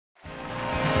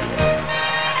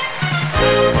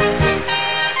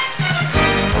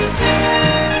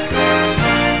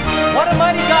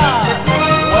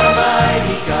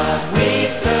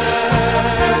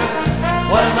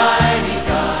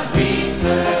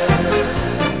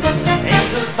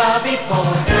before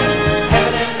him.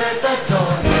 Heaven and earth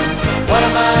adore him. What a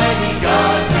mighty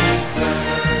God we serve.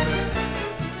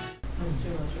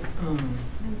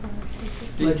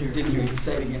 Didn't hear you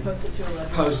say it again. Post it to a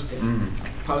ledger. Post it.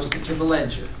 Post it to the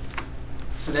ledger.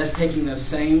 So that's taking those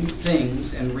same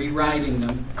things and rewriting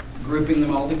them, grouping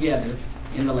them all together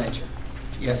in the ledger.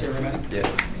 Yes, everybody? Yeah.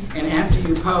 And after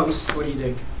you post, what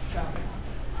do?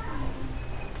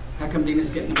 How come Dina's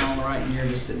getting them all right and you're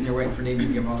just sitting there waiting for Dina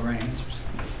to give all the right answers?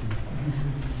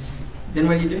 Then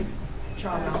what do?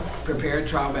 Trial balance. Prepare a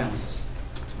trial balance.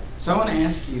 So I want to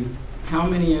ask you, how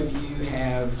many of you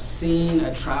have seen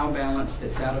a trial balance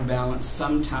that's out of balance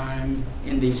sometime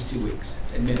in these 2 weeks?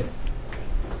 Admit it.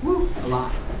 Woo, a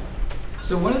lot.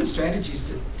 So one of the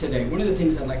strategies today, one of the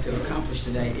things I'd like to accomplish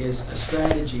today is a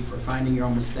strategy for finding your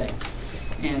own mistakes.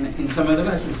 And in some other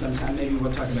lessons sometime, maybe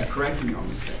we'll talk about correcting your own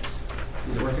mistakes.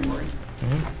 Is it working, Maureen?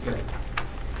 Good.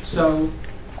 So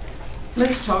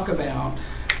let's talk about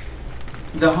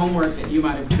the homework that you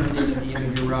might have turned in at the end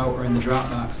of your row or in the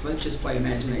Dropbox. Let's just play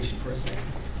imagination for a second.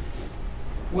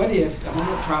 What if the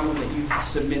homework problem that you've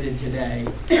submitted today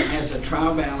has a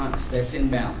trial balance that's in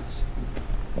balance?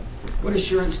 What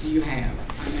assurance do you have?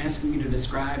 I'm asking you to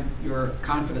describe your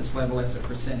confidence level as a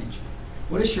percentage.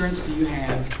 What assurance do you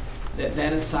have that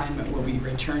that assignment will be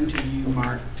returned to you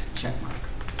marked check mark?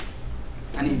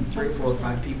 I need 3 or 4 or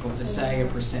 5 people to say a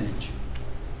percentage.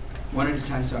 One at a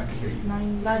time so I can hear you.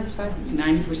 90%,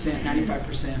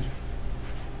 95%.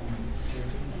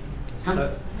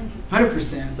 100%.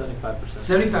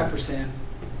 75%.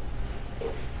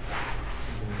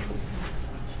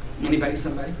 Anybody,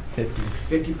 somebody?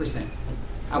 50%.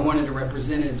 I wanted a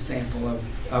representative sample of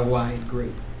a wide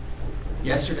group.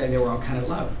 Yesterday they were all kind of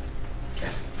low.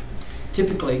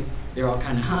 Typically they're all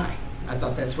kind of high. I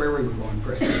thought that's where we were going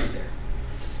for a second there.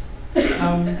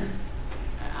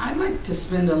 I'd like to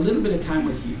spend a little bit of time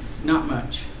with you, not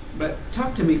much, but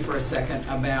talk to me for a second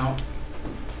about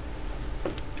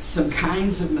some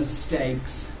kinds of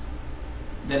mistakes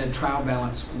that a trial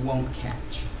balance won't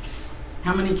catch.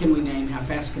 How many can we name? How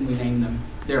fast can we name them?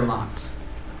 There are lots.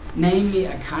 Name me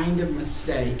a kind of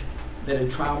mistake that a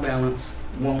trial balance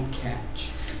won't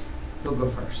catch. Who'll go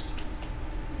first?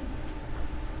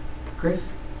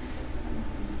 Chris?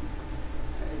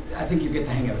 I think you get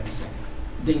the hang of it in a second.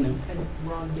 Dina? And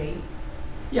wrong date.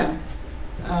 Yeah.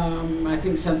 I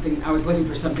think something, I was looking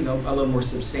for something a little more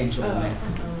substantial than that.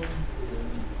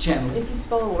 Chandler? If you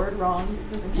spell a word wrong,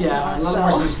 it doesn't count Yeah, on a little more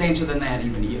itself. substantial than that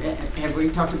even. Have we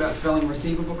talked about spelling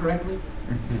receivable correctly?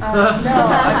 No.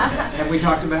 Have we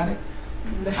talked about it?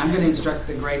 I'm going to instruct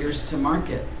the graders to mark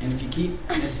it, and if you keep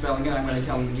misspelling it, I'm going to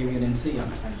tell them to give you an NC on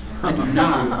it. I do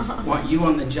not want you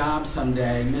on the job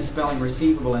someday misspelling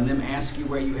receivable and them ask you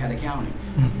where you had accounting.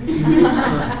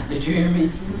 Did you hear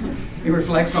me? It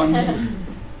reflects on you.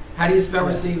 How do you spell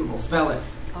receivable? Spell it.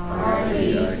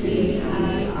 R-E-C-E-I-B-A.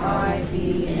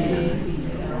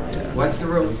 What's the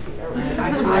rule?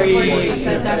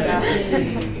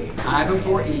 I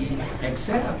before E,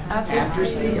 except after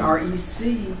C,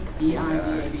 R-E-C-E-I-B-A-B-L-E.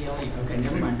 Okay,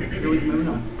 never mind. Moving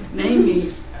on. Name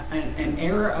me an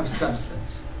error of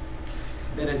substance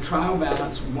that a trial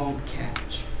balance won't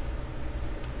catch.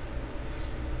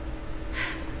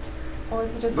 Or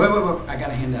if you just Wait. I got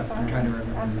a hand up. I'm trying to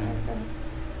remember. I'm sorry.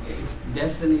 It's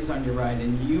Destiny's on your right,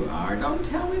 and you are. Don't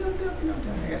tell me. I got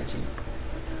to cheat.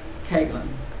 Caitlin.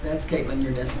 That's Caitlin.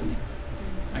 Your Destiny.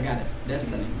 I got it.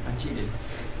 Destiny. I cheated.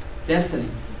 Destiny.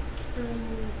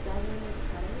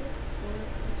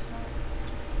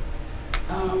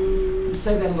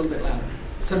 Say that a little bit louder.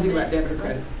 Something about debit or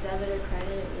credit. Debit or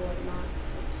credit will not touch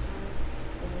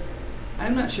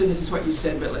I'm not sure this is what you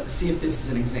said, but let's see if this is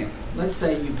an example. Let's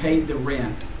say you paid the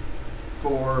rent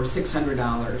for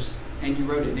 $600 and you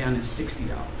wrote it down as $60. Is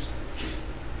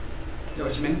that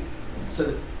what you mean?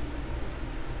 So,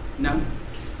 no?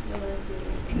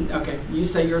 Okay, you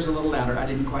say yours a little louder. I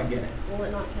didn't quite get it. Will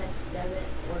it not catch debit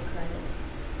or credit?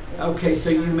 Okay, so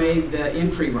you made the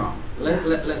entry wrong.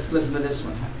 Let's listen to this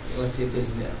one. Let's see if this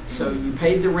is it. So you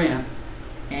paid the rent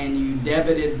and you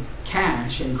debited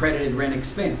cash and credited rent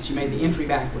expense. You made the entry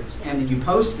backwards, and then you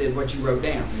posted what you wrote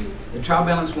down. The trial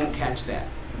balance won't catch that.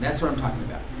 That's what I'm talking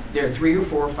about. There are 3 or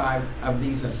 4 or 5 of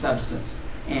these of substance,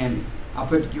 and I'll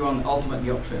put you on the ultimate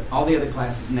guilt trip. All the other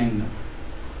classes name them.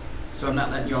 So I'm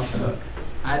not letting you off the hook.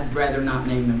 I'd rather not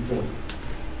name them for you.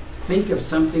 Think of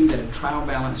something that a trial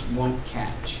balance won't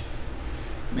catch.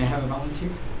 May I have a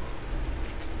volunteer?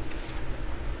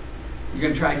 You're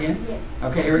going to try again? Yes.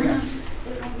 Okay, here we go. It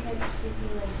won't catch if you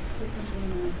like put something in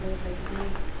one place, like if you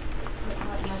put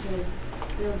hot chocolate as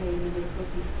building and you're supposed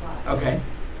to be supply. Okay.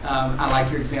 I like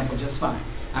your example just fine.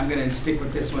 I'm going to stick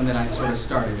with this one that I sort of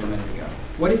started a minute ago.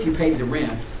 What if you paid the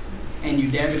rent and you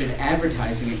debited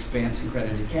advertising expense and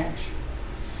credited cash?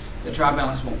 The trial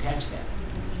balance won't catch that.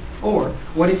 Or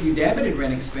what if you debited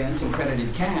rent expense and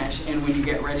credited cash, and when you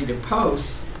get ready to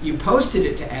post, you posted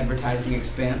it to advertising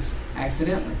expense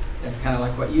accidentally? That's kind of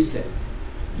like what you said.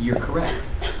 You're correct.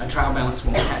 A trial balance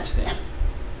won't catch that.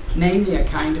 Name me a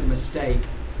kind of mistake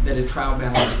that a trial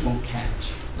balance won't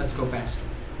catch. Let's go faster.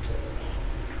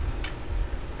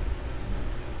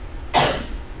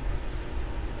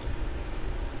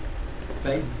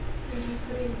 Faith? Are you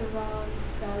putting the wrong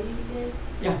values in?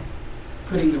 Yeah.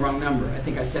 Putting the wrong number. I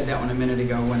think I said that one a minute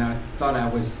ago when I thought I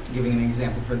was giving an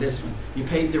example for this one. You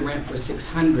paid the rent for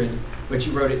 $600, but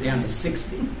you wrote it down as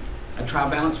 $60. A trial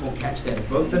balance won't catch that. If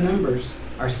both the numbers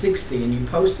are $60 and you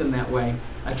post them that way,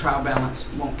 a trial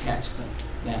balance won't catch them.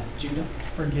 That, Judah?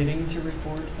 Forgetting to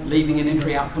record something? Leaving an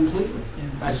entry out completely.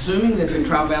 Yeah. Assuming that the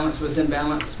trial balance was in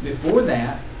balance before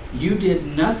that, you did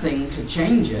nothing to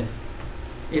change it,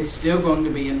 it's still going to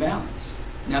be in balance.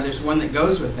 Now there's one that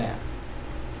goes with that.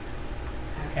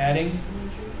 Adding?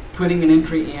 Putting an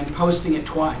entry in, posting it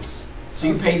twice. So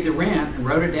you paid the rent and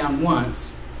wrote it down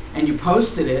once, and you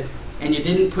posted it, and you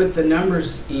didn't put the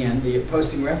numbers in, the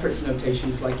posting reference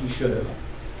notations like you should have.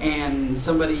 And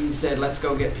somebody said, let's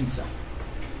go get pizza.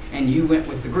 And you went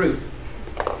with the group,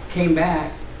 came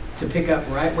back to pick up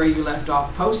right where you left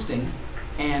off posting,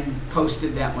 and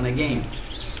posted that one again.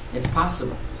 It's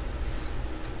possible.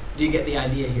 Do you get the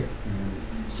idea here?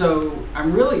 So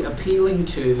I'm really appealing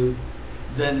to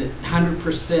the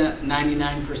 100%,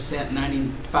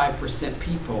 99%, 95%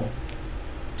 people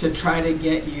to try to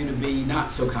get you to be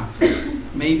not so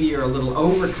confident. Maybe you're a little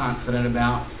overconfident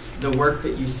about the work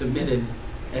that you submitted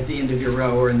at the end of your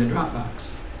row or in the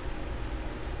Dropbox.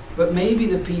 But maybe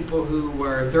the people who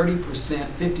were 30%,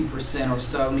 50% or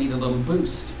so need a little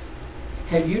boost.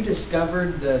 Have you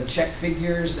discovered the check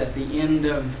figures at the end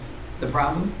of the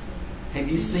problem? Have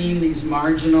you seen these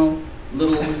marginal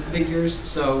little figures?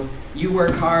 So you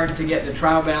work hard to get the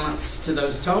trial balance to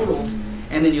those totals,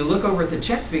 and then you look over at the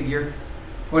check figure.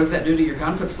 What does that do to your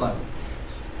confidence level?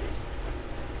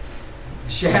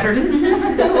 Shattered it?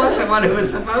 That wasn't what it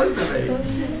was supposed to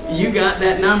be. You got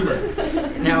that number.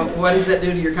 Now, what does that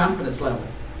do to your confidence level?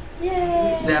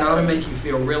 Yay! That ought to make you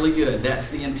feel really good. That's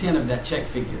the intent of that check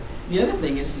figure. The other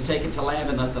thing is to take it to lab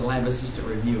and let the lab assistant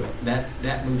review it.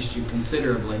 That boosts you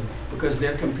considerably because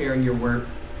they're comparing your work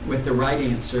with the right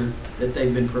answer that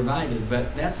they've been provided.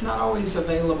 But that's not always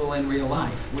available in real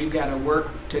life. We've got to work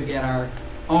to get our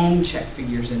own check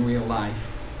figures in real life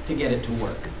to get it to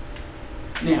work.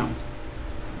 Now,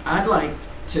 I'd like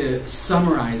to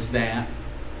summarize that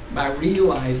by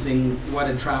realizing what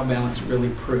a trial balance really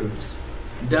proves.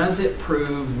 Does it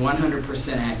prove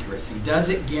 100% accuracy? Does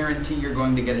it guarantee you're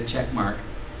going to get a check mark?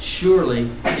 Surely,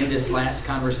 in this last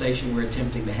conversation we're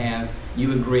attempting to have,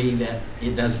 you agree that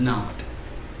it does not.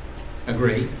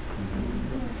 Agree?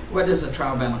 What does a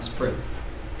trial balance prove?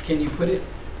 Can you put it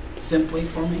simply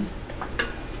for me?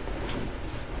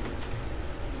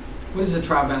 What does a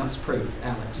trial balance prove,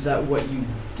 Alex? That what you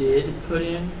did put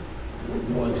in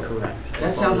was correct.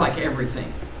 That sounds like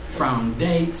everything, from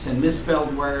dates and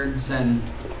misspelled words and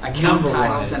account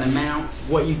titles and amounts.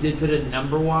 What you did put in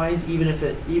number-wise, even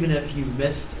if you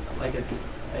missed like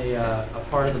a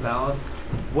part of the balance,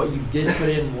 what you did put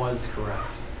in was correct.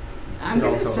 I'm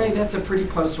going to say that's a pretty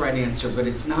close right answer, but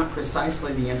it's not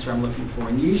precisely the answer I'm looking for.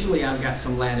 And usually I've got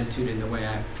some latitude in the way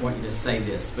I want you to say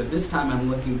this, but this time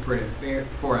I'm looking for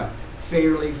a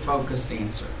fairly focused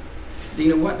answer.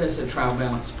 Dina, what does a trial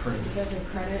balance prove? That the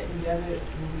credit and debit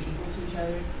will be equal to each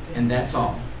other. And that's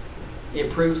all.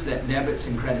 It proves that debits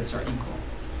and credits are equal.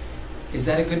 Is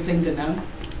that a good thing to know?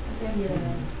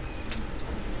 Yeah.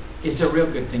 It's a real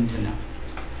good thing to know.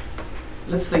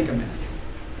 Let's think a minute.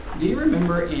 Do you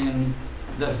remember in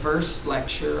the first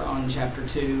lecture on chapter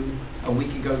 2 a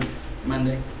week ago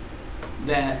Monday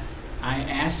that I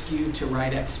asked you to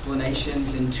write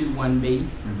explanations in 2.1b?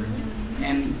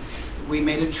 And we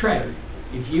made a trade.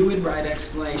 If you would write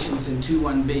explanations in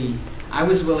 2.1b, I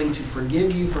was willing to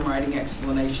forgive you from writing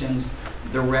explanations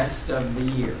the rest of the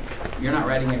year. You're not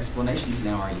writing explanations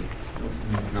now, are you?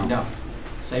 No.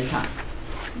 Save time.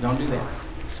 Don't do that.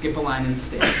 Skip a line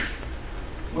instead.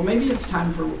 Well, maybe it's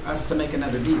time for us to make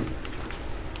another deal.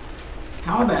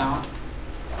 How about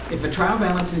if a trial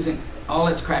balance isn't all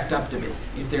it's cracked up to be,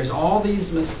 if there's all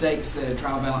these mistakes that a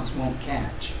trial balance won't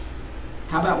catch,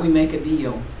 how about we make a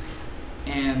deal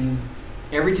and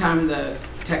every time the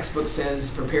textbook says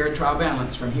prepare a trial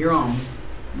balance from here on,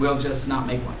 we'll just not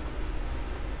make one.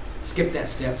 Skip that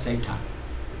step, save time.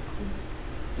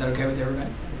 Is that okay with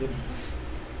everybody?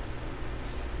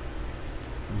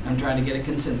 I'm trying to get a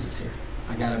consensus here.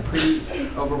 I got a pretty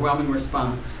overwhelming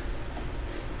response.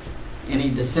 Any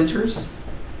dissenters?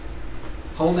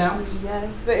 Holdouts?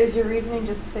 Yes, but is your reasoning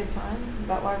just to save time? Is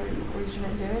that why we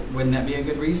shouldn't do it? Wouldn't that be a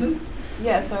good reason?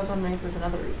 Yes, but I was wondering if there's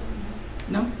another reason.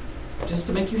 No, just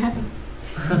to make you happy.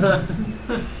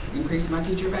 Increase my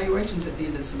teacher evaluations at the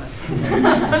end of the semester.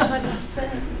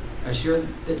 100%. Assured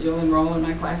that you'll enroll in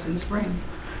my class in the spring.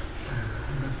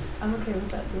 I'm okay with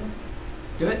that too.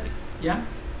 Do it? Yeah?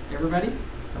 Everybody?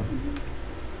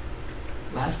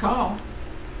 Last call.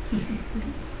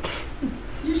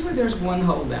 Usually there's one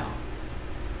holdout.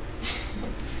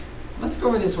 Let's go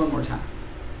over this one more time.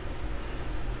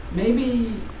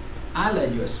 Maybe I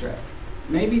led you astray.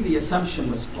 Maybe the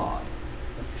assumption was flawed.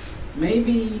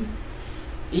 Maybe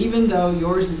even though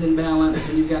yours is in balance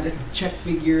and you've got a check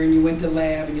figure and you went to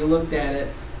lab and you looked at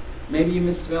it, maybe you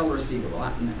misspelled receivable.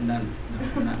 I'm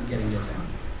not getting into that.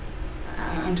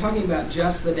 I'm talking about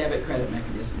just the debit credit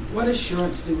mechanism. What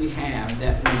assurance do we have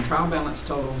that when trial balance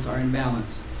totals are in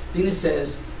balance, Dina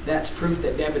says that's proof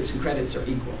that debits and credits are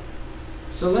equal.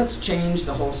 So let's change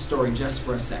the whole story just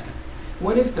for a second.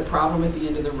 What if the problem at the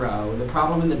end of the row, the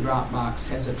problem in the drop box,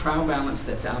 has a trial balance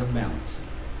that's out of balance?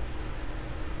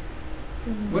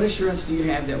 What assurance do you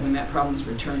have that when that problem is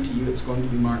returned to you, it's going to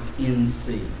be marked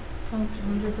NC?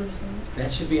 100%.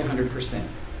 That should be 100%.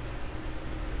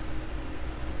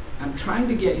 I'm trying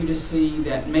to get you to see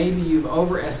that maybe you've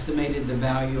overestimated the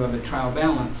value of a trial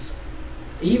balance,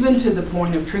 even to the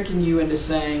point of tricking you into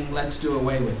saying, let's do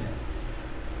away with it.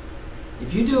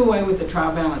 If you do away with the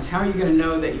trial balance, how are you going to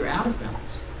know that you're out of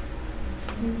balance?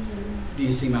 Do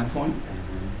you see my point?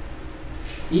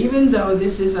 Even though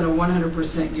this isn't a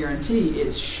 100% guarantee,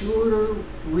 it's sure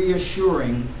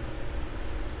reassuring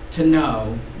to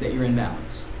know that you're in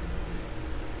balance.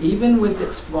 Even with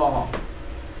its flaw,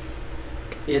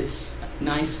 it's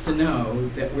nice to know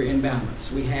that we're in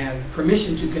balance. We have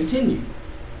permission to continue.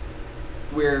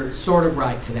 We're sort of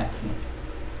right to that point.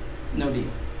 No deal.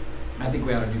 I think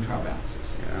we ought to do trial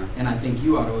balances. Yeah. And I think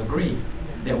you ought to agree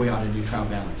that we ought to do trial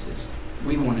balances.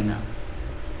 We want to know.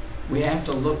 We have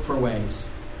to look for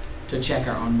ways to check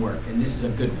our own work, and this is a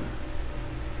good one.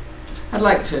 I'd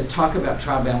like to talk about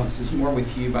trial balances more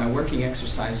with you by working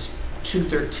exercise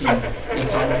 213.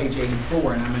 It's on page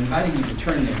 84, and I'm inviting you to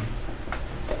turn there.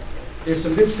 There's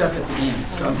some good stuff at the end,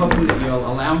 so I'm hoping that you'll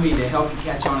allow me to help you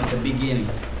catch on at the beginning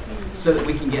so that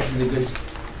we can get to the good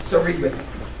stuff. So read with me.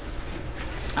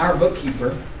 Our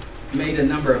bookkeeper made a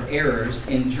number of errors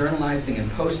in journalizing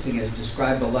and posting as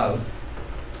described below.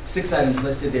 6 items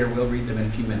listed there. We'll read them in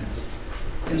a few minutes.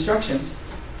 Instructions.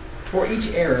 For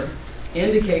each error,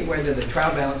 indicate whether the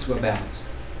trial balance will balance.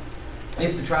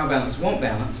 If the trial balance won't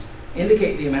balance,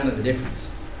 indicate the amount of the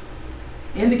difference.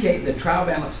 Indicate the trial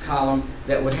balance column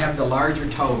that would have the larger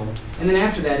total. And then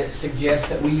after that, it suggests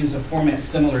that we use a format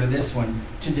similar to this one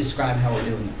to describe how we're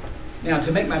doing it. Now,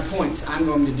 to make my points, I'm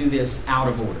going to do this out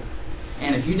of order.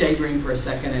 And if you daydream for a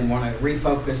second and want to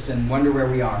refocus and wonder where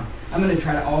we are, I'm going to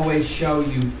try to always show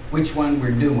you which one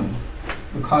we're doing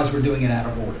because we're doing it out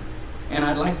of order. And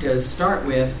I'd like to start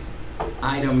with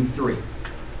item 3.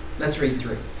 Let's read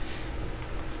 3.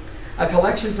 A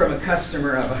collection from a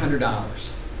customer of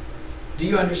 $100. Do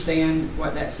you understand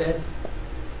what that said?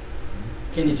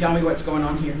 Can you tell me what's going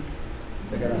on here?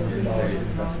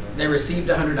 They received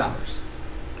 $100.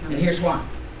 And here's why.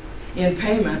 In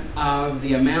payment of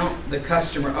the amount the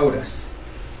customer owed us.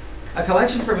 A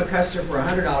collection from a customer for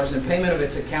 $100 in payment of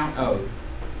its account owed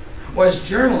was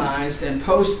journalized and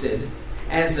posted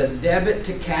as a debit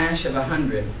to cash of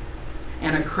 $100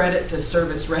 and a credit to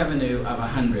service revenue of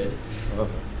 $100.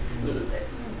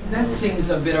 That seems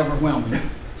a bit overwhelming.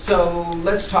 So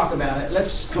let's talk about it.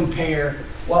 Let's compare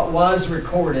what was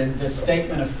recorded, the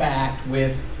statement of fact,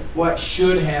 with what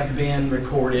should have been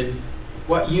recorded,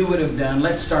 what you would have done.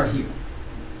 Let's start here.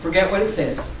 Forget what it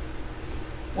says.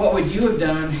 What would you have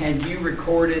done had you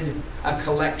recorded a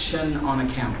collection on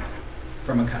account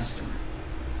from a customer?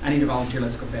 I need a volunteer.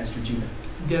 Let's go faster, Judah.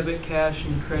 Debit, cash,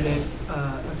 and credit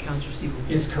accounts receivable.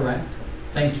 Is correct.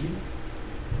 Thank you.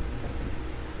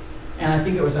 And I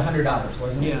think it was $100,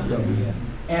 wasn't it? Yeah.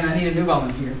 And I need a new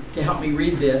volunteer to help me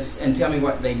read this and tell me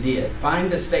what they did. Find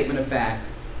the statement of fact.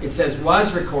 It says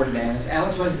was recorded as.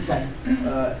 Alex, what does it say?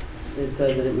 It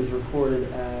said that it was recorded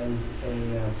as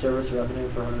a service revenue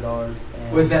for $100.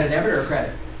 And Was that a debit or a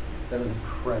credit? that was a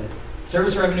credit.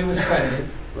 Service revenue was credited.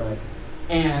 Right.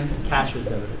 And Cash was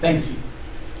debited. thank you.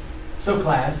 So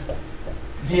class,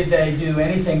 did they do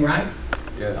anything right?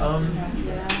 Yes.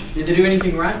 Yeah. Did they do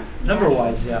anything right?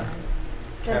 Number-wise, yeah.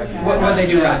 Cash. What did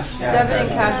they do right? Debit and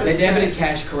cash was They debited correct.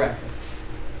 cash correctly.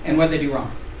 And what did they do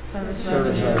wrong? Service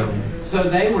Service revenue. revenue. So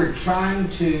they were trying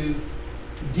to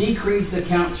decrease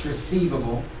accounts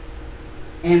receivable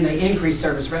and they increase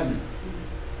service revenue.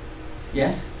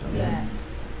 Yes? Yes.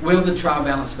 Will the trial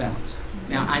balance balance?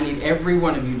 Now, I need every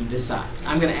one of you to decide.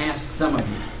 I'm going to ask some of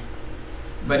you.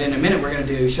 But in a minute, we're going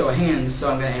to do show of hands,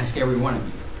 so I'm going to ask every one of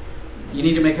you. You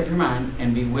need to make up your mind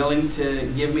and be willing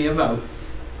to give me a vote.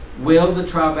 Will the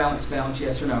trial balance balance,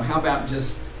 yes or no? How about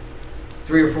just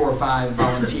 3 or 4 or 5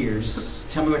 volunteers?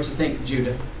 Tell me what you think,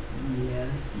 Judah. Yes.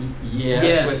 Yes,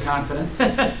 Yes. with confidence.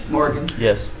 Morgan?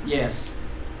 Yes. Yes.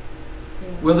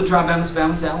 Will the trial balance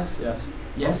balance, Alex? Yes.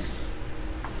 Yes.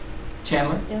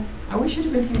 Chandler? Yes. I wish you'd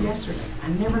have been here yesterday. I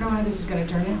never know how this is going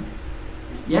to turn out.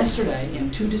 Yesterday, in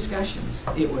 2 discussions,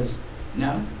 it was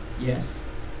no, yes,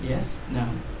 yes, no,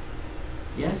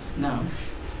 yes, no.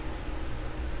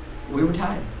 We were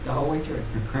tied the whole way through.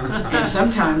 And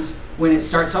sometimes, when it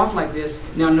starts off like this,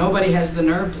 now nobody has the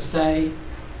nerve to say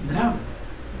no.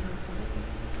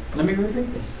 Let me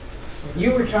repeat this.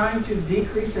 You were trying to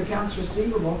decrease accounts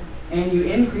receivable, and you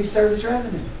increase service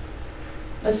revenue.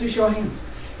 Let's do show of hands.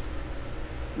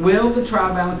 Will the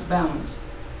trial balance balance?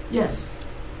 Yes.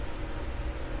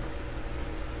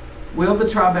 Will the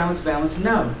trial balance balance?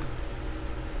 No.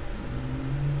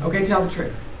 Okay, tell the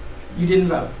truth. You didn't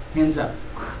vote. Hands up.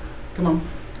 Come on.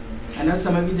 I know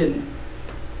some of you didn't.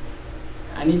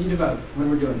 I need you to vote when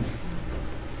we're doing this.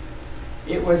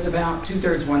 It was about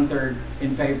 2/3, 1/3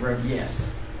 in favor of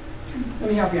yes. Let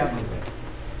me help you out a little bit.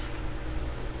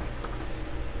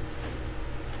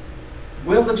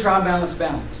 Will the trial balance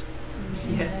balance?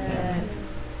 Yes.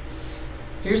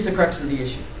 Here's the crux of the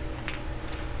issue.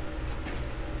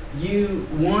 You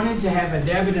wanted to have a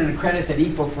debit and a credit that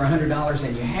equaled for $100,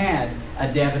 and you had a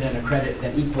debit and a credit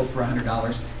that equaled for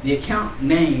 $100. The account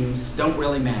names don't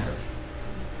really matter.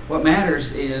 What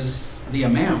matters is the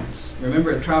amounts.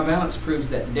 Remember, a trial balance proves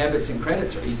that debits and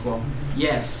credits are equal.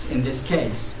 Yes, in this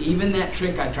case. Even that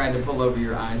trick I tried to pull over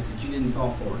your eyes that you didn't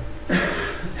fall for.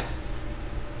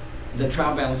 The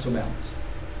trial balance will balance.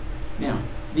 Now,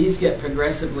 these get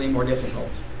progressively more difficult.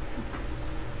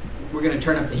 We're going to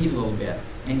turn up the heat a little bit,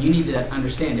 and you need to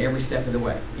understand every step of the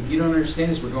way. If you don't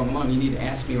understand as we're going along, you need to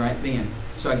ask me right then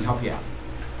so I can help you out.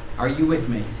 Are you with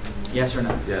me? Yes or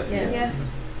no? Yes. Yes.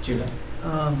 Judah?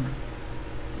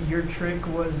 Your trick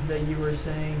was that you were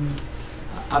saying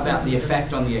About the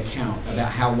effect on the account,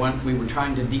 about how we were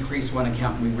trying to decrease one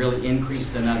account and we really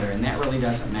increased another, and that really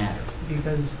doesn't matter.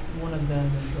 because one of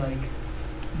them is like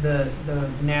the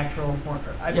natural form.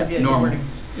 I Yeah, forget normal. the wording.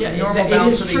 Yeah, Normal it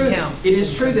balance is of the true. account. It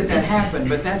is true that that happened,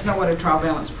 but that's not what a trial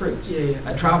balance proves. Yeah.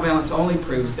 A trial balance only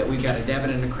proves that we've got a debit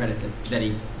and a credit that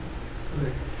equal.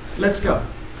 Okay. Let's go.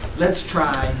 Let's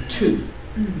try 2.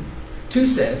 2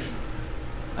 says,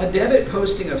 a debit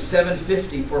posting of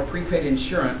 $750 for prepaid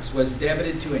insurance was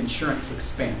debited to insurance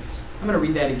expense. I'm going to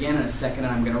read that again in a second,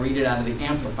 and I'm going to read it out of the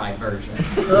amplified version.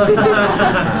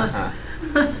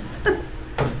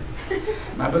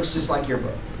 My book's just like your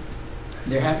book.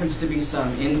 There happens to be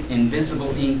some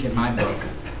invisible ink in my book,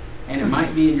 and it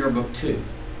might be in your book too.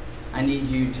 I need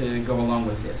you to go along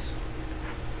with this.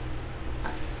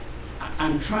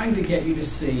 I'm trying to get you to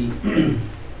see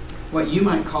what you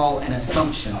might call an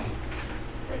assumption.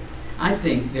 I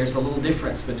think there's a little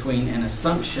difference between an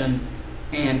assumption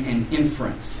and an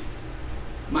inference.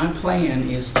 My plan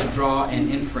is to draw an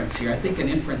inference here. I think an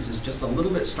inference is just a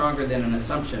little bit stronger than an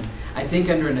assumption. I think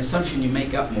under an assumption you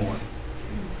make up more.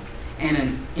 And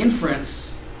an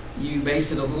inference, you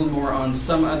base it a little more on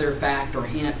some other fact or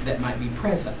hint that might be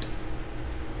present.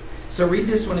 So read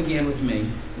this one again with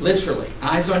me. Literally,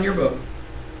 eyes on your book.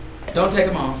 Don't take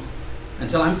them off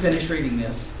until I'm finished reading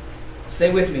this.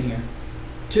 Stay with me here.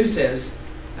 2 says,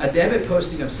 a debit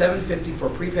posting of $750 for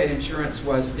prepaid insurance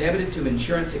was debited to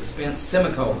insurance expense,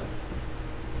 semicolon.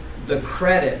 The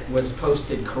credit was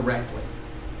posted correctly.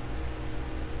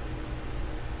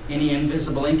 Any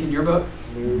invisible ink in your book?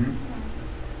 Mm-hmm.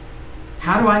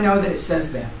 How do I know that it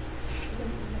says that?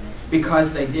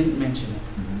 Because they didn't mention it.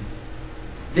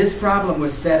 This problem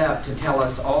was set up to tell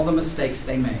us all the mistakes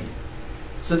they made.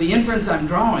 So the inference I'm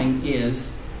drawing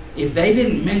is, if they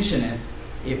didn't mention it,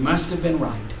 it must have been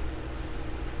right.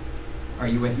 Are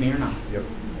you with me or not? Yep.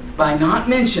 By not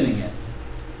mentioning it,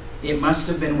 it must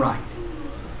have been right.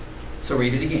 So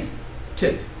read it again.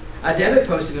 2. A debit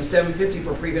posting of $750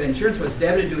 for prepaid insurance was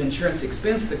debited to insurance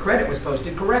expense. The credit was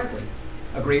posted correctly.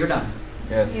 Agree or not?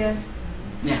 Yes. Yes.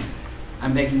 Now,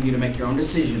 I'm begging you to make your own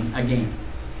decision again.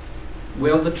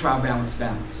 Will the trial balance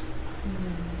balance?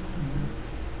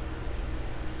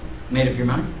 Made up your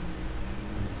mind?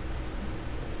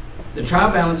 The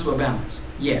trial balance will balance.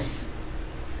 Yes.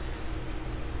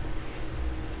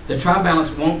 The trial balance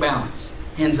won't balance.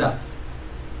 Hands up.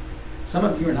 Some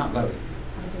of you are not voting.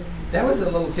 That was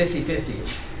a little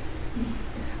 50-50-ish.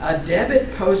 A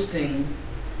debit posting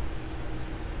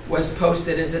was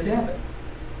posted as a debit.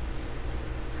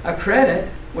 A credit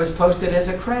was posted as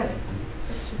a credit.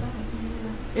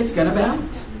 It's going to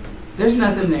balance. There's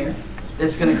nothing there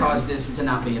that's going to cause this to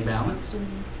not be in balance.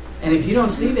 And if you don't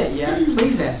see that yet,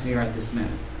 please ask me right this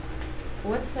minute.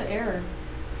 What's the error?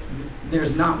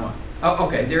 There's not one. Oh,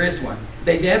 okay, there is one.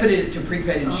 They debited it to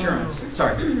prepaid insurance.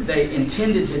 Sorry, they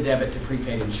intended to debit to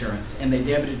prepaid insurance, and they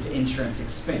debited to insurance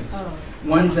expense. Oh.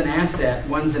 One's an asset,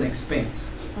 one's an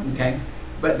expense. Okay?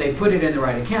 But they put it in the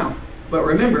right account. But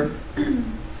remember,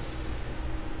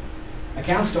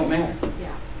 accounts don't matter.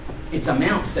 Yeah. It's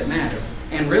amounts that matter.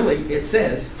 And really, it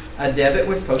says a debit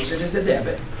was posted as a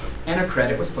debit, and a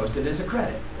credit was posted as a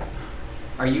credit.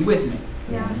 Are you with me?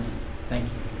 Yeah. Thank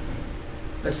you.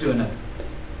 Let's do another.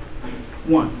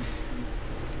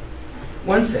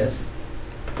 One says,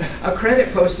 a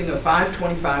credit posting of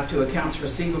 $525 to accounts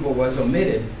receivable was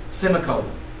omitted, semicolon.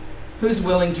 Who's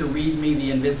willing to read me the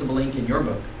invisible ink in your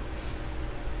book?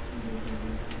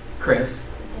 Chris.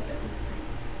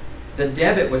 The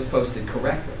debit was posted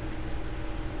correctly.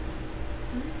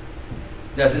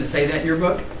 Doesn't it say that in your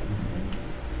book?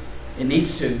 It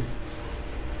needs to.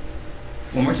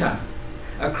 One more time.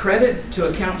 A credit to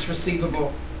accounts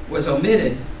receivable was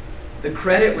omitted. The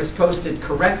credit was posted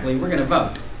correctly. We're going to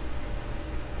vote.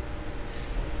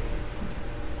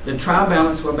 The trial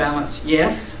balance will balance.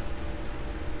 Yes.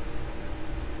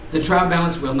 The trial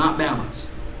balance will not balance.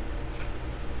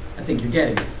 I think you're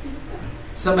getting it.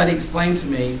 Somebody explain to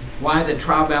me why the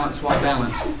trial balance won't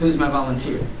balance. Who's my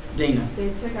volunteer? Dina. They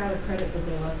took out a credit, but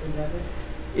they left a debit.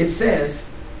 It says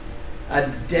a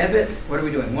debit. What are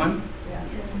we doing? One? Yeah.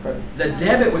 The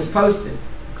debit was posted.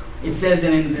 It says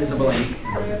in invisible ink.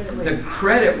 The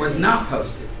credit was not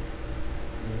posted.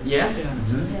 Yes?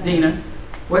 Yeah. Dina,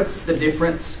 what's the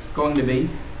difference going to be?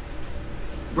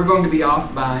 We're going to be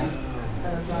off by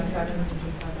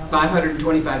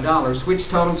 $525. Which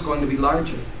total is going to be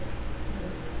larger?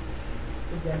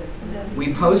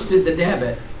 We posted the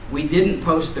debit. We didn't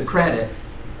post the credit.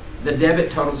 The debit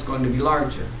total is going to be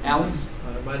larger. Alex?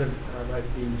 I might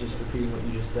be just repeating what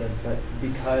you just said, but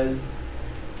because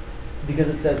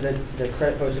it says that the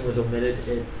credit posting was omitted,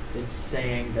 it's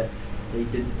saying that they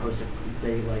didn't post it.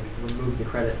 They removed the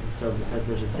credit, and so because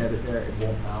there's a debit there, it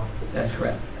won't balance. That's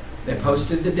correct. They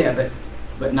posted the debit,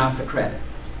 but not the credit.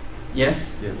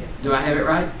 Yes? Yes. Do I have it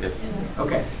right? Yes.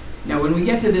 Okay. Now, when we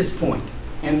get to this point,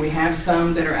 and we have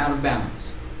some that are out of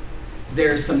balance,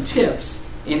 there are some tips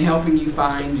in helping you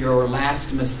find your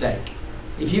last mistake.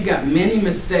 If you've got many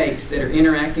mistakes that are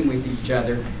interacting with each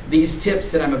other, these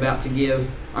tips that I'm about to give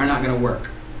are not going to work.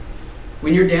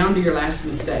 When you're down to your last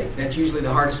mistake, that's usually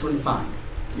the hardest one to find.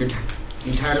 You're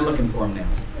tired of looking for them now.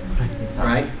 All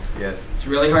right? Yes. It's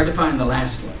really hard to find the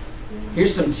last one.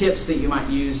 Here's some tips that you might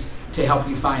use to help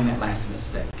you find that last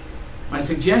mistake. My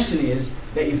suggestion is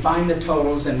that you find the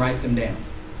totals and write them down.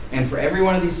 And for every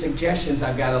one of these suggestions,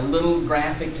 I've got a little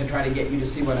graphic to try to get you to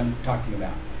see what I'm talking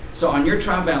about. So on your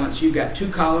trial balance, you've got 2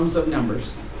 columns of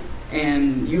numbers.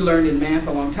 And you learned in math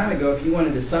a long time ago, if you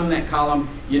wanted to sum that column,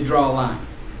 you draw a line.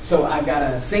 So I've got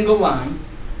a single line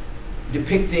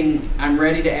depicting I'm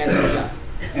ready to add these up.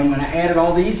 And when I added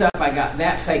all these up, I got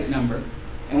that fake number.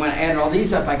 And when I added all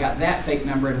these up, I got that fake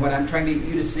number. And what I'm trying to get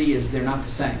you to see is they're not the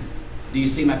same. Do you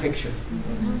see my picture?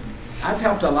 Mm-hmm. I've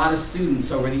helped a lot of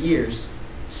students over the years,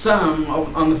 some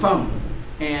on the phone.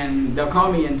 And they'll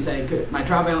call me and say, my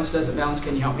trial balance doesn't balance,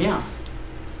 can you help me out?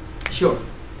 Sure.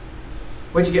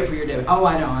 What'd you get for your debit? Oh,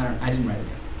 I didn't write it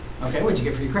down. Okay, what'd you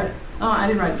get for your credit? Oh, I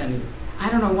didn't write it down either. I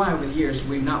don't know why over the years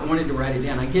we've not wanted to write it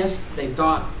down. I guess they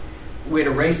thought we'd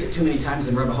erase it too many times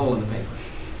and rub a hole in the paper.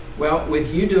 Well,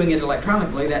 with you doing it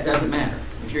electronically, that doesn't matter.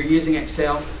 If you're using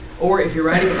Excel, or if you're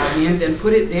writing it by hand, then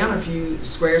put it down a few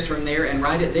squares from there and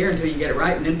write it there until you get it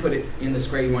right, and then put it in the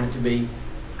square you want it to be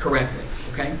correctly,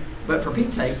 okay? But for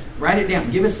Pete's sake, write it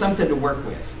down. Give us something to work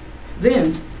with.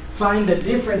 Then, find the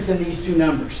difference in these 2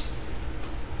 numbers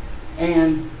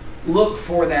and look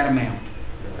for that amount.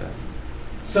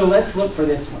 So let's look for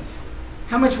this one.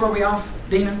 How much were we off,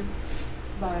 Dina?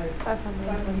 By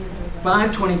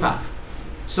 525.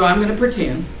 So I'm going to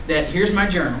pretend that here's my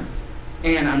journal,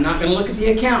 and I'm not going to look at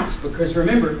the accounts because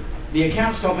remember, the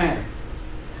accounts don't matter.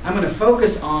 I'm going to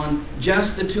focus on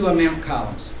just the 2 amount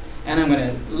columns. And I'm going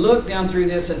to look down through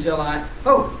this until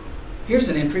here's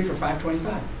an entry for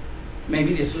 525.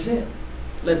 Maybe this was it.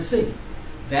 Let's see.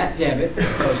 That debit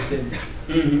was posted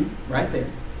right there.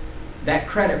 That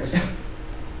credit was... I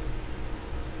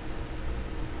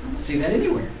don't see that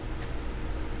anywhere.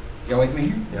 Y'all with me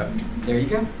here? Yep. There you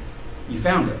go. You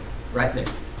found it right there.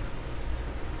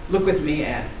 Look with me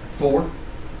at 4.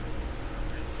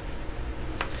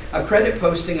 A credit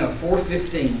posting of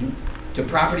 $415 to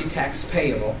property tax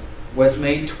payable was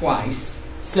made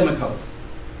twice, semicolon.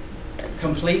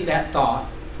 Complete that thought.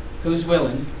 Who's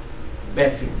willing?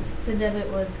 Betsy. The debit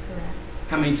was correct.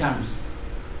 How many times?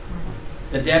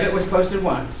 The debit was posted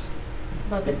once.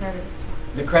 But the credit was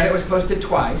twice. The credit was posted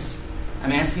twice.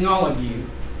 I'm asking all of you,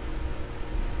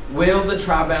 will the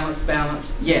trial balance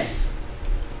balance? Yes.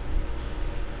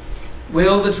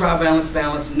 Will the trial balance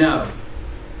balance? No.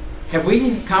 Have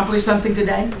we accomplished something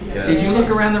today? Yes. Did you look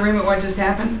around the room at what just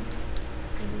happened?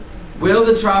 Will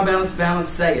the trial balance balance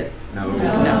say it? No.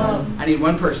 No. I need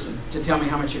one person to tell me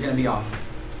how much you're going to be off.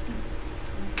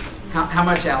 How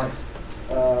much, Alex?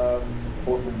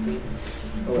 415.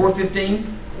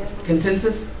 415? Yes.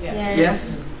 Consensus? Yes.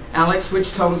 Yes? Alex,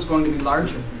 which total is going to be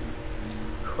larger?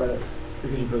 Credit.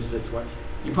 Because you posted it twice.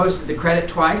 You posted the credit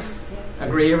twice?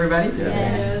 Agree, everybody?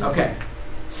 Yes. Okay.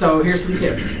 So here's some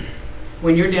tips.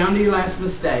 When you're down to your last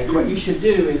mistake, what you should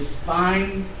do is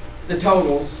find the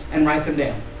totals and write them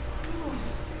down.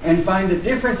 And find the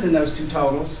difference in those two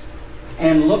totals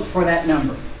and look for that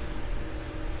number.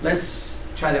 Let's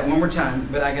try that one more time,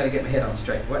 but I got to get my head on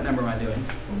straight. What number am I doing?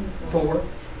 4.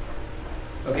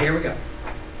 Okay, here we go.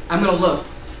 I'm going to look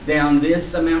down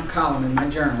this amount column in my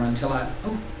journal until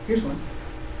oh, here's one.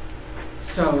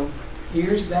 So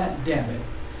here's that debit.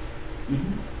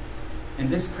 And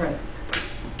this credit.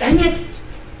 Dang it!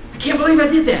 I can't believe I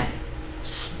did that.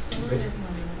 Stupid.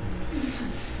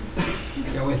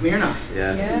 Y'all with me or not?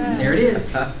 Yeah. There it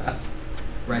is.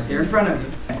 Right there in front of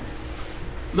you.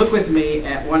 Look with me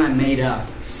at one I made up,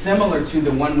 similar to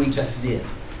the one we just did.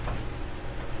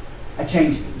 I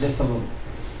changed it just a little.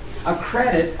 A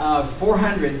credit of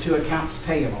 $400 to accounts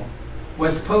payable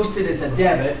was posted as a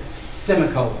debit,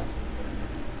 semicolon.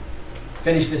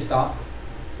 Finish this thought.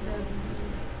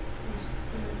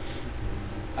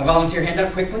 A volunteer hand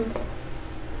up quickly.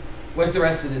 What's the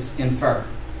rest of this infer?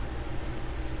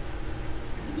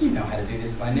 You know how to do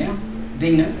this by now.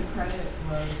 Dina. The credit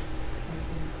was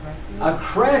posted correctly. A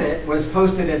credit was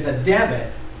posted as a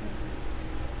debit.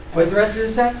 What's the rest of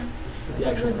this say? The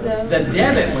actual credit. The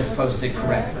debit was posted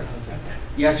correctly.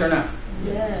 Yes or no?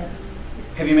 Yes.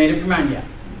 Have you made up your mind yet?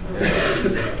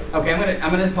 Okay, I'm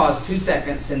gonna pause 2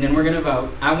 seconds and then we're gonna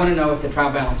vote. I want to know if the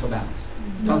trial balance will balance.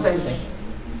 Don't say anything.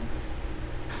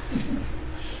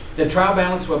 The trial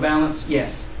balance will balance,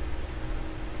 yes.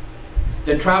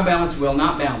 The trial balance will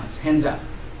not balance. Hands up.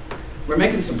 We're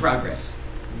making some progress.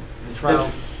 The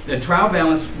trial. The trial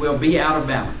balance will be out of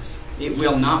balance. It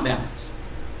will not balance.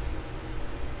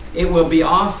 It will be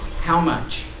off how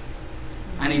much?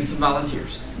 I need some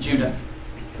volunteers. Judah.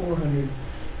 400.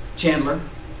 Chandler.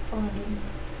 400.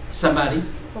 Somebody.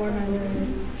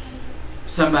 400.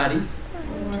 Somebody.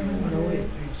 400.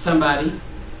 Somebody.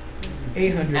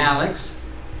 800. Alex.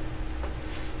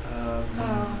 Oh.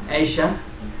 Aisha.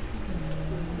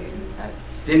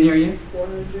 Didn't hear you.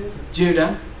 400.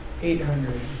 Judah.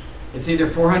 800. It's either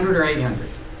 400 or 800.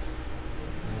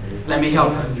 Let me help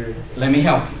you. 100. Let me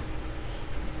help you.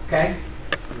 Okay?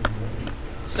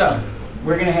 So,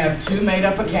 we're going to have 2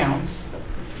 made-up accounts.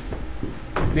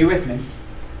 Be with me.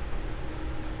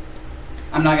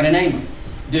 I'm not going to name them.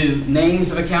 Do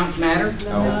names of accounts matter?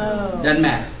 No. Doesn't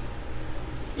matter.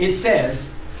 It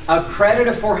says, a credit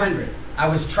of 400. I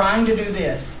was trying to do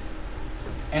this,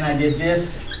 and I did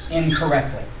this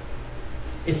incorrectly.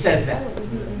 It says that.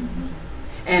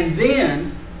 And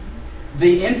then,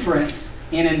 the inference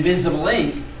in invisible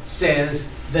ink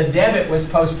says the debit was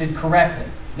posted correctly.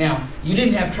 Now, you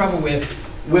didn't have trouble with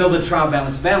will the trial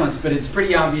balance balance, but it's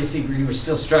pretty obvious you were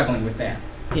still struggling with that,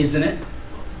 isn't it?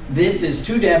 This is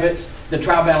 2 debits, the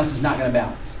trial balance is not going to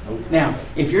balance. Now,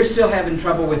 if you're still having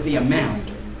trouble with the amount,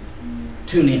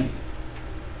 tune in.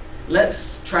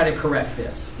 Let's try to correct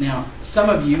this. Now, some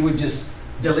of you would just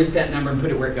delete that number and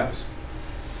put it where it goes.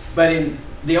 But in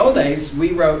the old days,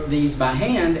 we wrote these by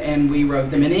hand and we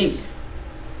wrote them in ink.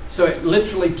 So it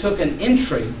literally took an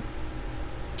entry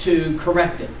to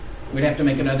correct it. We'd have to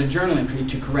make another journal entry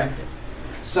to correct it.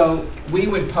 So we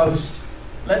would post,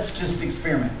 let's just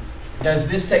experiment. Does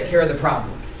this take care of the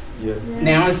problem? Yes.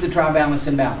 Now is the trial balance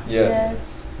in balance? Yes.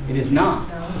 It is not.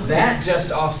 That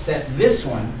just offset this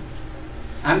one.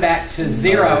 I'm back to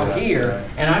 0 here,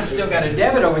 and I've still got a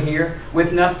debit over here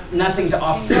with nothing to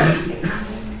offset it.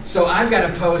 So I've got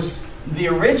to post the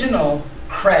original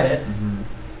credit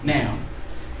now.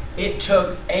 It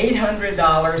took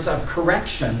 $800 of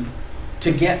correction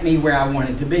to get me where I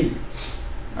wanted to be.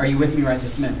 Are you with me right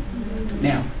this minute?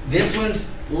 Now, this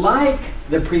one's like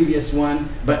the previous one,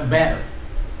 but better,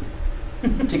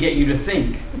 to get you to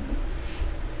think.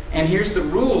 And here's the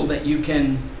rule that you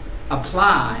can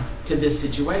apply to this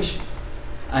situation.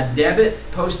 A debit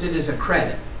posted as a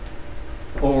credit,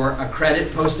 or a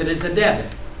credit posted as a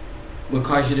debit, will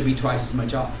cause you to be twice as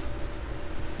much off.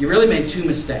 You really made two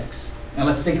mistakes. Now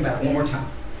let's think about it one more time.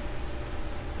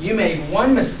 You made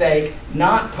one mistake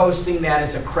not posting that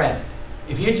as a credit.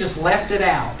 If you just left it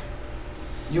out,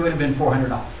 you would have been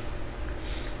 $400 off.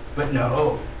 But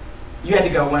no, you had to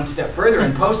go one step further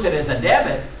and post it as a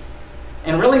debit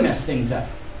and really mess things up.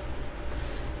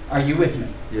 Are you with me?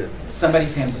 Yes.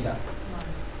 Somebody's hand was up.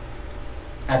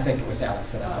 I think it was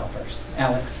Alex that I saw first.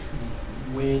 Alex?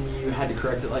 When you had to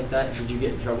correct it like that, did you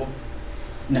get in trouble?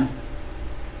 No.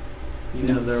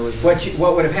 Even though there was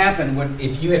What would have happened would,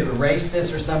 if you had erased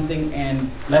this or something and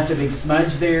left a big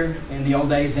smudge there in the old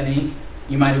days in ink,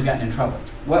 you might have gotten in trouble.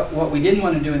 What we didn't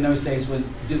want to do in those days was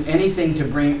do anything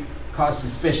to cause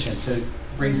suspicion, to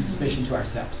bring suspicion to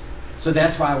ourselves. So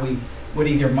that's why we would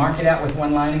either mark it out with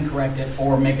one line and correct it,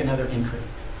 or make another entry.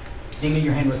 Dinga,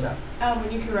 your hand was up.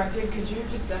 When you corrected, could you have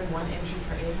just done one entry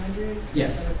for 800?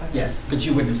 Yes, yes, but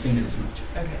you wouldn't have seen it as much.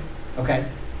 Okay. Okay,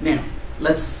 now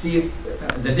let's see if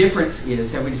the difference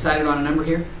is, have we decided on a number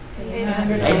here?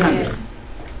 800. 800.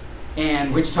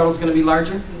 And which total is going to be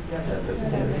larger?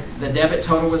 Debit. The debit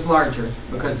total was larger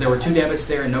because there were two debits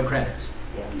there and no credits.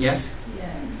 Yes?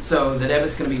 Yeah. So the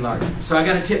debit's going to be larger. So I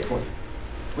got a tip for you.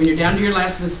 When you're down to your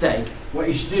last mistake, what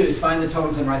you should do is find the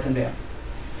totals and write them down.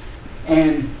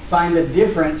 And find the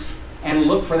difference and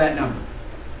look for that number.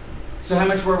 So how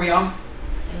much were we off?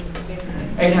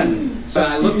 800. So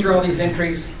I looked through all these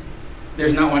entries.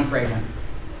 There's not one for 800.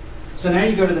 So now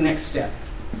you go to the next step.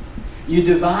 You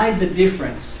divide the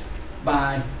difference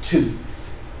by 2.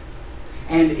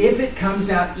 And if it comes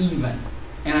out even,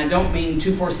 and I don't mean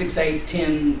 2, 4, 6, 8,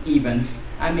 10 even,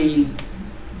 I mean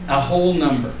a whole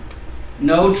number,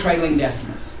 no trailing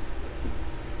decimals.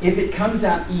 If it comes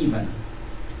out even,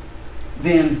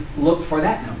 then look for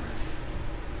that number.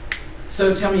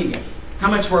 So tell me again, how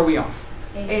much were we off?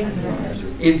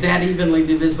 800. Is that evenly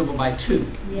divisible by 2?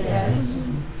 Yes.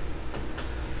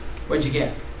 What'd you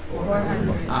get?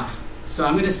 400. So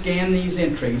I'm going to scan these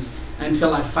entries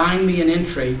until I find me an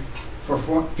entry for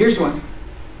here's one,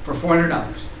 for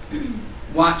 $400.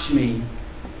 Watch me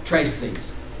trace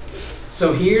these.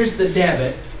 So here's the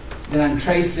debit that I'm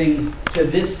tracing to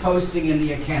this posting in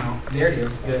the account. There it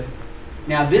is, good.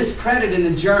 Now this credit in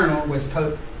the journal was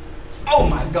oh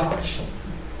my gosh.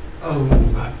 Oh,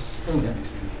 that makes me mad.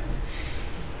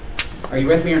 Are you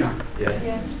with me or not? Yes.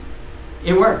 Yes.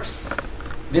 It works.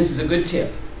 This is a good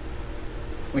tip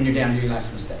when you're down to your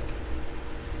last mistake.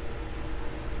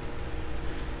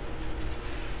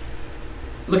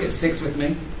 Look at 6 with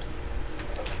me.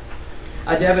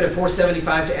 A debit of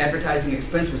 $475 to advertising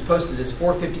expense was posted as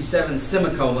 $457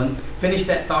 semicolon. Finish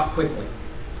that thought quickly.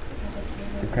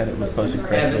 The credit was posted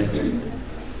correctly. Evan.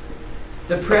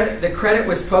 The credit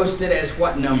was posted as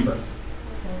what number?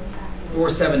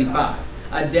 475.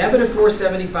 A debit of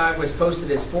 475 was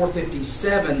posted as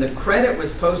 457. The credit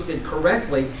was posted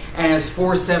correctly as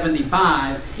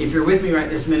 475. If you're with me right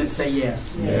this minute, say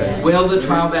yes. Yes. Will the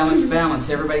trial balance balance?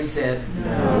 Everybody said.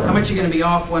 No. How much are you going to be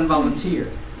off? One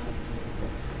volunteer.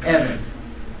 Evan.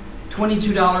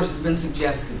 $22 has been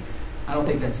suggested. I don't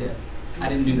think that's it. I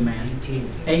didn't do the math.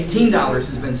 $18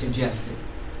 has been suggested.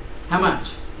 How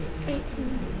much?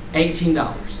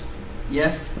 $18.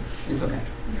 Yes? It's okay.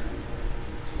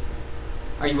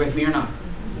 Are you with me or not?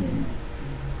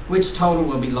 Which total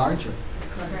will be larger?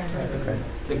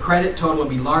 The credit total will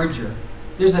be larger.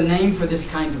 There's a name for this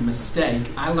kind of mistake.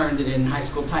 I learned it in high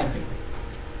school typing.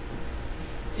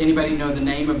 Anybody know the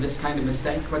name of this kind of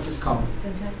mistake? What's this called?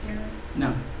 Syntax error?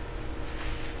 No.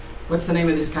 What's the name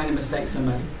of this kind of mistake,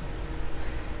 somebody?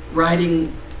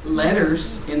 Writing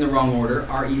letters in the wrong order,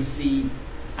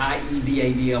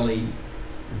 R-E-C-I-E-D-A-B-L-E,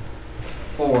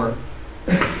 or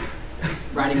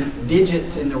writing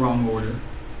digits in the wrong order.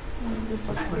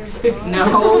 No.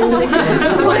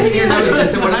 Somebody here knows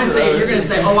this, and when I say it, you're going to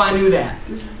say, oh, I knew that.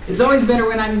 It's always better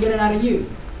when I can get it out of you.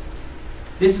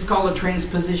 This is called a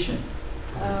transposition.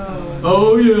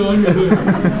 Oh yeah, I know it.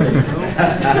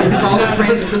 It's called a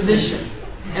transposition.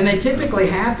 And they typically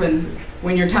happen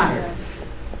when you're tired,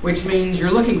 which means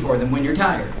you're looking for them when you're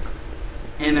tired.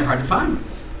 And they're hard to find.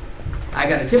 I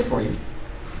got a tip for you.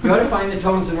 Go to find the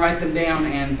totals and write them down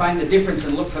and find the difference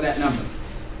and look for that number.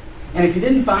 And if you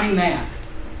didn't find that,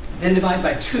 then divide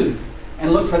by 2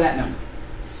 and look for that number.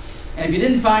 And if you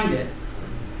didn't find it,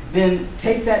 then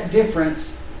take that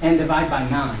difference and divide by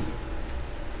 9.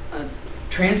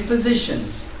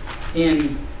 Transpositions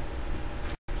in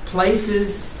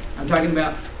places, I'm talking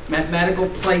about mathematical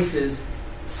places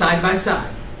side by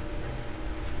side,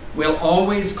 will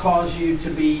always cause you to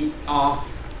be off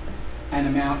an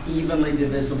amount evenly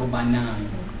divisible by 9.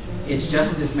 It's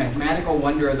just this mathematical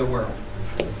wonder of the world.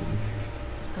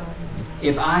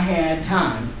 If I had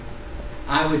time,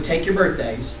 I would take your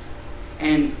birthdays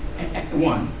and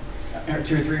 1, or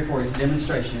 2 or 3 or 4 is a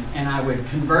demonstration, and I would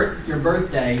convert your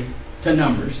birthday to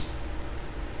numbers,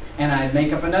 and I'd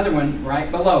make up another one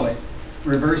right below it,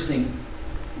 reversing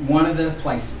one of the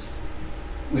places.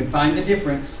 We'd find the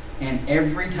difference, and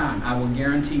every time, I will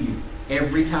guarantee you,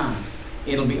 every time,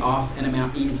 it'll be off an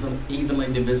amount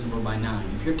evenly divisible by 9.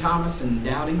 If you're Thomas and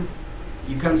doubting,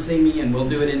 you come see me and we'll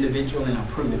do it individually and I'll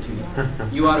prove it to you.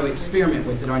 You ought to experiment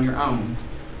with it on your own.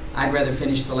 I'd rather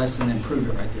finish the lesson than prove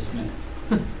it right this minute.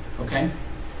 Okay?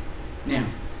 Now,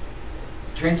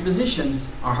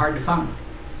 transpositions are hard to find.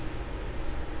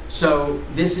 So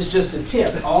this is just a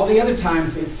tip. All the other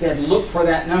times it said look for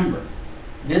that number.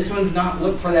 This one's not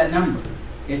look for that number.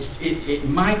 It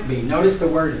might be, notice the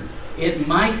wording, it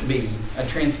might be a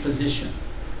transposition.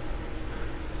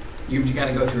 You've got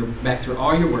to go back through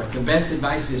all your work. The best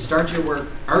advice is start your work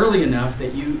early enough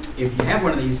that you, if you have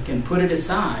one of these, can put it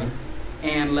aside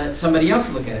and let somebody else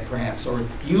look at it perhaps, or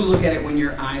you look at it when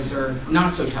your eyes are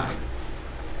not so tired.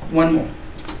 One more.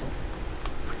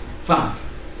 5.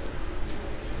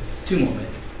 2 more maybe.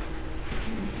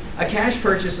 A cash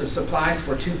purchase of supplies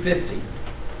for $250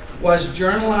 was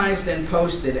journalized and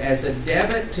posted as a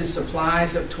debit to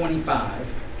supplies of $25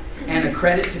 and a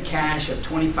credit to cash of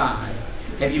 $25.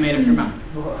 Have you made up your mind?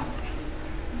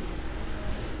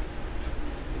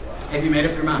 Have you made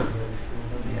up your mind?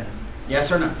 Yeah.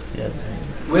 Yes or no? Yes.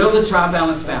 Will the trial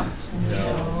balance balance?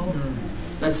 No.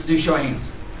 Let's do show of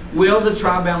hands. Will the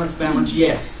trial balance balance?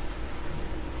 Yes.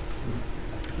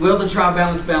 Will the trial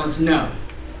balance balance? No.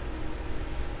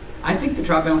 I think the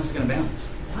trial balance is going to balance.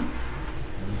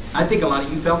 What? I think a lot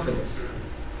of you fell for this.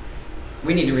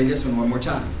 We need to read this one more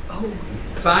time.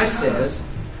 5 says,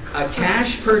 a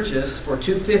cash purchase for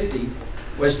 $250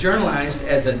 was journalized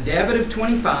as a debit of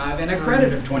 $25 and a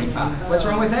credit of $25. What's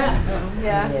wrong with that?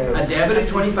 Yeah. A debit of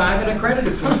 $25 and a credit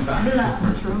of $25.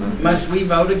 What's wrong? Must we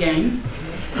vote again?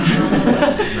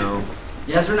 No.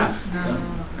 Yes or no?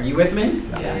 No. Are you with me?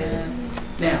 Yes.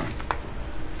 Now,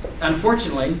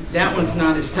 unfortunately, that one's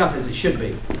not as tough as it should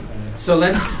be. So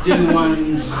let's do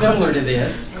one similar to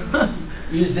this.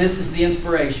 Use this as the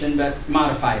inspiration, but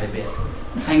modify it a bit.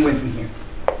 Hang with me here.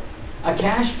 A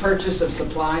cash purchase of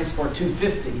supplies for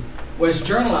 $250 was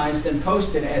journalized and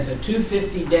posted as a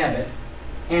 $250 debit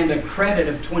and a credit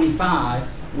of $25.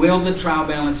 Will the trial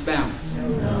balance balance?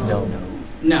 No.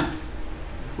 No.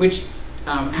 Which,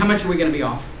 how much are we going to be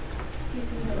off?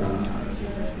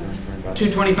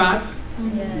 225?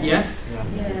 Yes?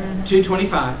 Yeah.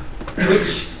 225.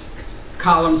 Which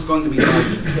column's going to be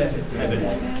larger?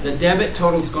 The debit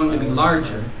total is going to be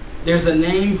larger. There's a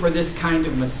name for this kind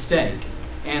of mistake,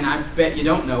 and I bet you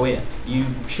don't know it. You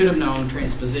should have known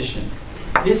transposition.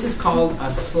 This is called a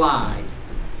slide.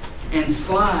 And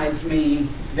slides mean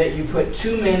that you put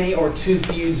too many or too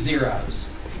few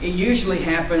zeros. It usually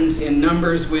happens in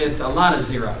numbers with a lot of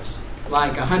zeros,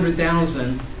 like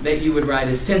 100,000 that you would write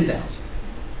as 10,000,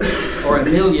 or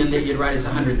 1,000,000 that you'd write as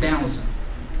 100,000.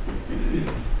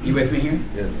 You with me here?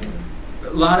 Yes.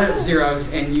 A lot of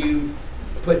zeros, and you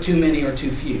put too many or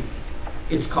too few.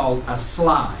 It's called a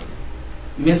slide,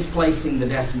 misplacing the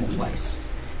decimal place.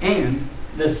 And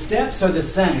the steps are the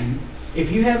same.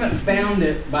 If you haven't found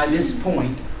it by this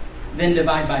point, then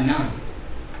divide by 9.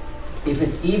 If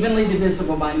it's evenly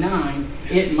divisible by 9,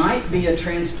 it might be a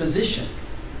transposition,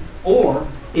 or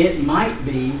it might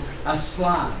be a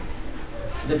slide.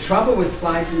 The trouble with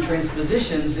slides and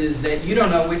transpositions is that you don't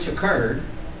know which occurred,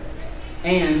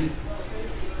 and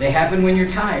they happen when you're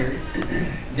tired.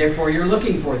 Therefore, you're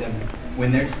looking for them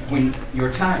when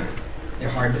you're tired. They're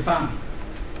hard to find.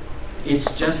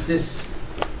 It's just this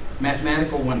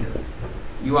mathematical wonder.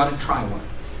 You ought to try one.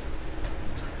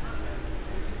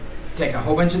 Take a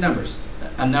whole bunch of numbers.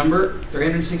 A number,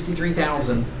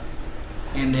 363,000,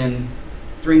 and then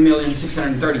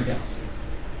 3,630,000.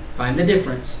 Find the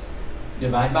difference.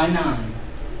 Divide by 9.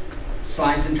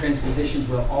 Slides and transpositions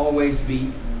will always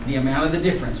be, the amount of the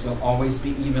difference will always be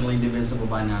evenly divisible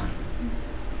by 9.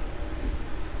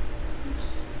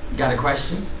 Got a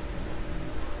question?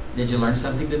 Did you learn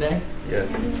something today? Yes.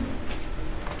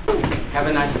 Have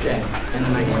a nice day and a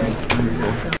nice week. Almighty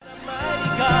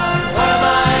God.